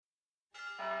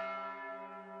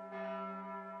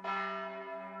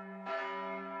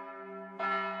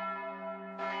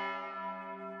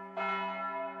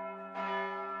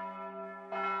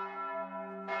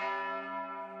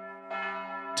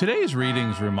Today's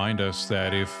readings remind us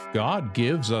that if God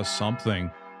gives us something,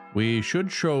 we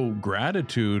should show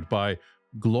gratitude by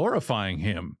glorifying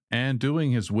Him and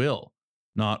doing His will,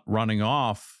 not running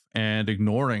off and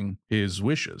ignoring His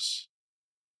wishes.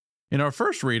 In our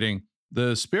first reading,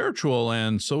 the spiritual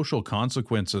and social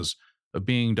consequences of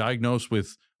being diagnosed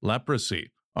with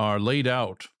leprosy are laid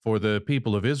out for the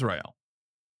people of Israel.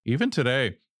 Even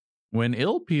today, when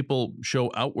ill people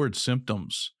show outward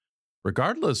symptoms,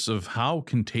 regardless of how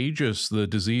contagious the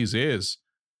disease is,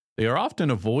 they are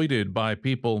often avoided by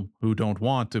people who don't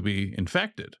want to be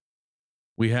infected.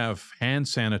 We have hand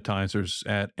sanitizers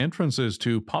at entrances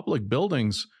to public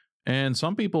buildings, and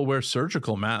some people wear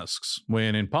surgical masks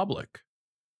when in public.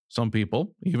 Some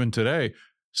people, even today,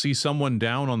 see someone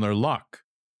down on their luck,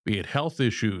 be it health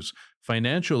issues,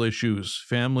 financial issues,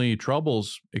 family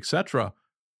troubles, etc.,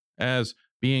 as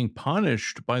being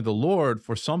punished by the Lord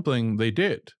for something they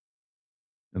did.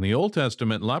 In the Old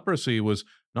Testament, leprosy was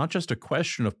not just a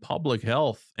question of public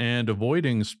health and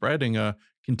avoiding spreading a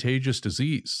contagious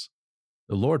disease.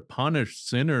 The Lord punished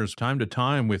sinners time to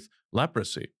time with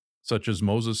leprosy, such as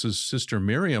Moses' sister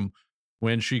Miriam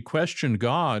when she questioned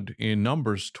God in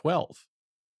Numbers 12.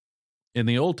 In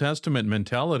the Old Testament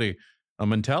mentality, a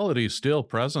mentality still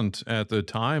present at the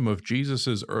time of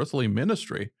Jesus' earthly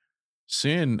ministry,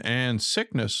 sin and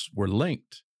sickness were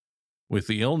linked, with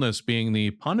the illness being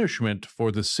the punishment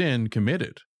for the sin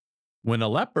committed. When a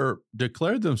leper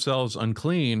declared themselves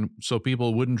unclean so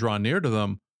people wouldn't draw near to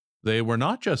them, they were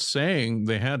not just saying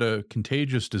they had a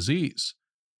contagious disease.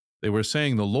 They were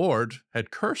saying the Lord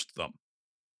had cursed them.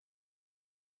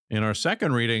 In our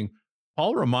second reading,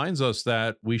 Paul reminds us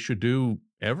that we should do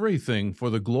everything for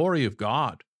the glory of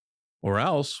God, or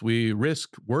else we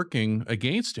risk working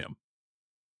against Him.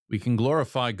 We can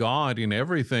glorify God in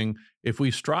everything if we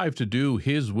strive to do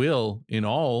His will in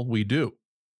all we do.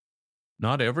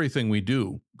 Not everything we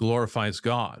do glorifies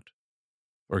God.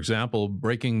 For example,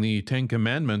 breaking the Ten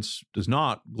Commandments does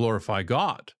not glorify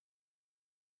God.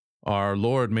 Our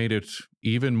Lord made it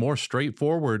even more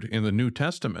straightforward in the New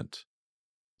Testament.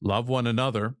 Love one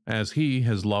another as He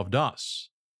has loved us.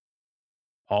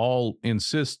 Paul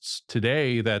insists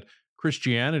today that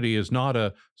Christianity is not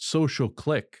a social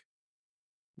clique.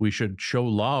 We should show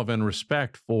love and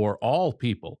respect for all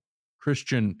people,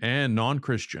 Christian and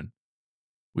non-Christian.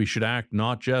 We should act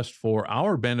not just for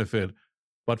our benefit,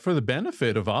 but for the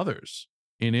benefit of others,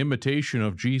 in imitation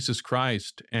of Jesus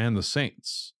Christ and the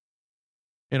saints.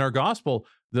 In our gospel,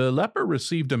 the leper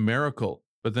received a miracle,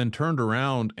 but then turned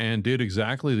around and did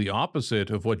exactly the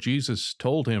opposite of what Jesus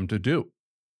told him to do.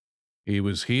 He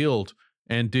was healed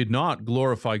and did not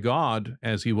glorify God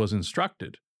as he was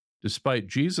instructed, despite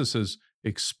Jesus's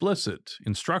explicit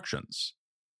instructions.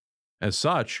 As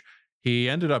such, he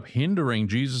ended up hindering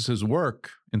Jesus' work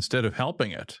instead of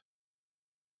helping it.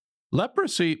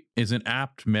 Leprosy is an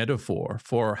apt metaphor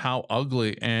for how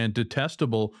ugly and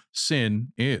detestable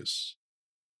sin is.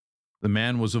 The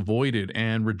man was avoided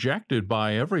and rejected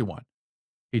by everyone.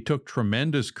 He took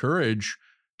tremendous courage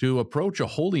to approach a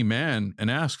holy man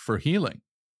and ask for healing.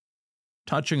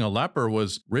 Touching a leper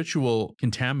was ritual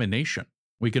contamination.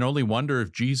 We can only wonder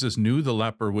if Jesus knew the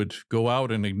leper would go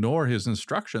out and ignore his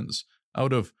instructions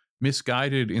out of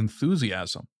misguided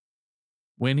enthusiasm.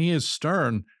 When he is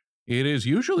stern, it is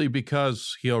usually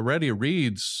because he already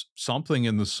reads something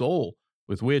in the soul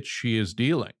with which he is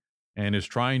dealing and is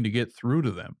trying to get through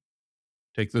to them.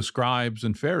 Take the scribes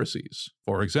and Pharisees,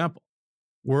 for example.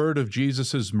 Word of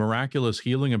Jesus' miraculous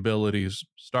healing abilities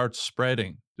starts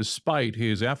spreading despite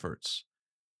his efforts.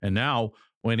 And now,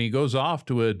 when he goes off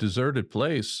to a deserted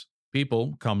place,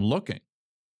 people come looking.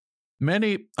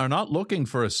 Many are not looking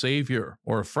for a savior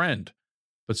or a friend,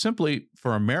 but simply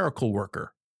for a miracle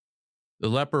worker. The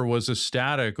leper was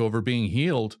ecstatic over being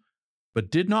healed,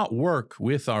 but did not work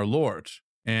with our Lord,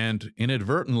 and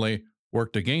inadvertently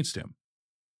worked against Him.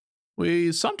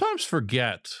 We sometimes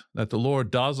forget that the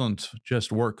Lord doesn't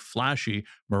just work flashy,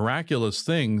 miraculous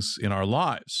things in our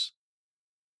lives.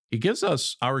 He gives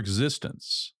us our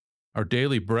existence, our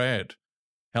daily bread,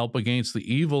 help against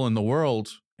the evil in the world,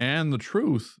 and the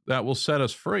truth that will set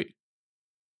us free.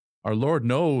 Our Lord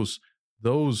knows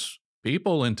those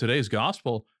people in today's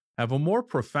gospel have a more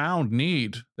profound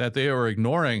need that they are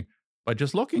ignoring by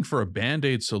just looking for a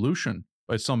band-aid solution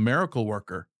by some miracle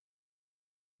worker.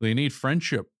 They need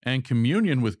friendship and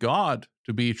communion with God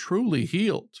to be truly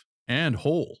healed and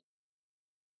whole.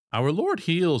 Our Lord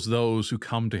heals those who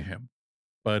come to Him,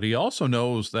 but He also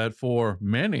knows that for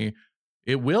many,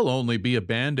 it will only be a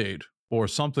band-aid or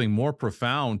something more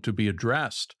profound to be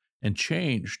addressed and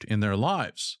changed in their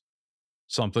lives,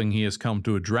 something He has come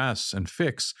to address and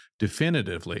fix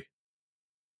definitively.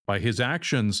 By his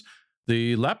actions,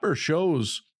 the leper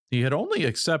shows he had only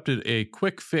accepted a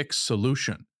quick fix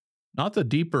solution, not the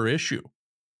deeper issue.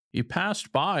 He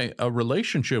passed by a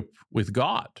relationship with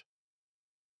God.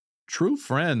 True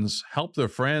friends help their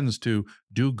friends to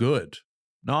do good,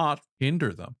 not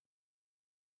hinder them.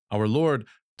 Our Lord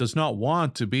does not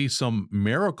want to be some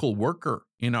miracle worker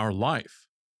in our life.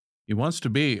 He wants to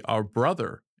be our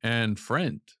brother and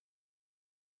friend.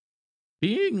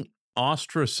 Being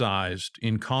ostracized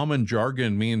in common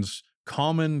jargon means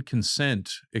common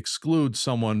consent excludes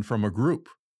someone from a group.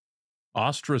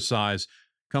 Ostracize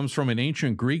comes from an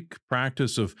ancient Greek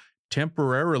practice of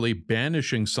temporarily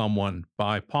banishing someone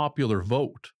by popular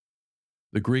vote.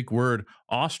 The Greek word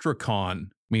ostrakon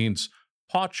means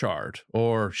potsherd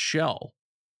or shell.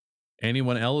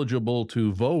 Anyone eligible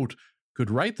to vote could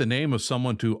write the name of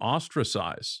someone to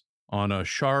ostracize on a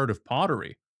shard of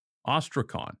pottery,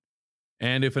 ostrakon.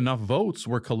 And if enough votes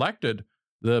were collected,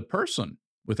 the person,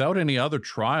 without any other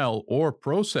trial or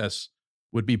process,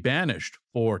 would be banished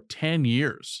for 10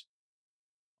 years.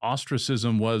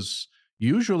 Ostracism was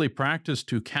usually practiced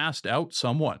to cast out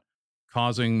someone,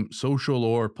 causing social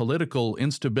or political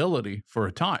instability for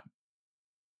a time.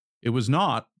 It was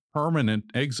not permanent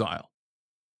exile.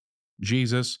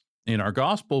 Jesus, in our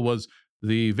gospel, was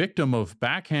the victim of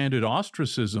backhanded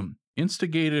ostracism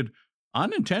instigated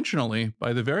unintentionally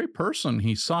by the very person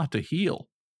he sought to heal,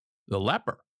 the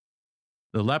leper.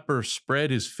 The leper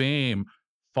spread his fame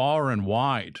far and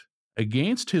wide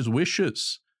against his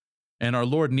wishes, and our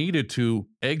Lord needed to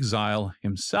exile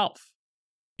himself.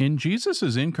 In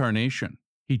Jesus' incarnation,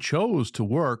 he chose to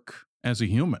work as a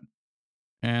human,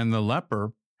 and the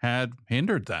leper had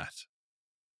hindered that.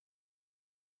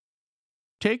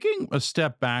 Taking a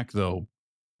step back, though,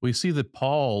 we see that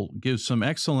Paul gives some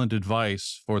excellent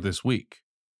advice for this week.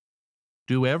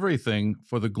 Do everything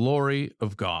for the glory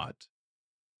of God.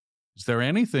 Is there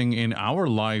anything in our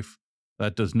life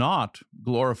that does not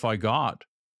glorify God,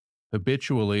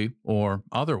 habitually or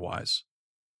otherwise?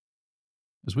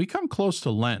 As we come close to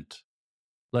Lent,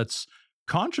 let's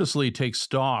consciously take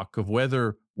stock of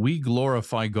whether we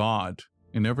glorify God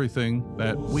in everything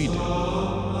that we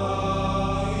do.